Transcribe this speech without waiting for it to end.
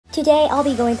Today, I'll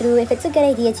be going through if it's a good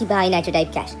idea to buy Nitro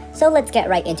Cash. So let's get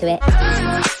right into it.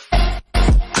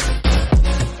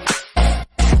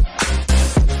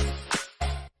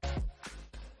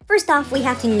 First off, we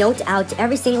have to note out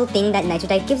every single thing that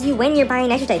Nitro gives you when you're buying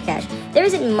Nitro Cash. There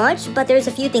isn't much, but there's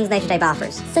a few things Nitro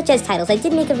offers, such as titles. I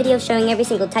did make a video showing every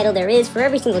single title there is for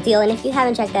every single deal, and if you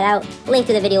haven't checked that out, link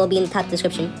to the video will be in the top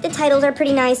description. The titles are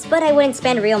pretty nice, but I wouldn't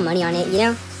spend real money on it, you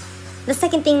know? The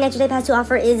second thing Nitro has to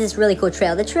offer is this really cool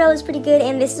trail. The trail is pretty good,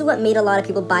 and this is what made a lot of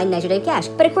people buy Nitro Cash.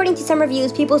 But according to some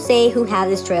reviews, people say who have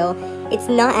this trail, it's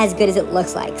not as good as it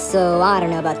looks like, so I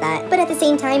don't know about that. But at the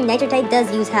same time, Nitro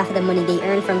does use half of the money they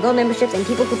earn from gold memberships and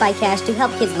people who buy cash to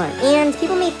help kids learn. And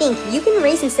people may think you can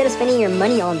race instead of spending your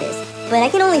money on this. But I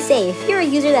can only say, if you're a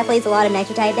user that plays a lot of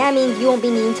Nitro, that means you won't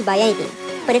be needing to buy anything.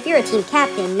 But if you're a team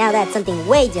captain, now that's something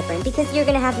way different because you're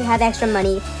gonna have to have extra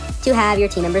money to have your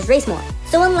team members race more.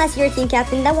 So unless you're a team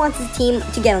captain that wants his team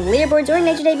to get on leaderboards or a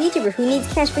Nitro YouTuber who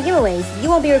needs cash for giveaways, you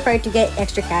won't be required to get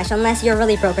extra cash unless you're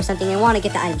really broke or something and want to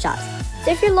get the item shops.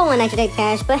 So if you're low on Nitro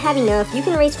cash but have enough, you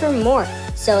can race for more.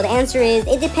 So the answer is,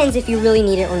 it depends if you really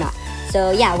need it or not.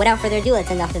 So yeah, without further ado,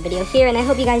 let's end off the video here, and I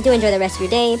hope you guys do enjoy the rest of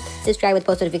your day. Subscribe with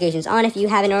post notifications on if you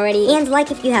haven't already, and like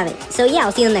if you haven't. So yeah,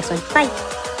 I'll see you in the next one.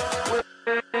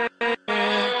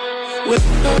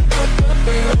 Bye!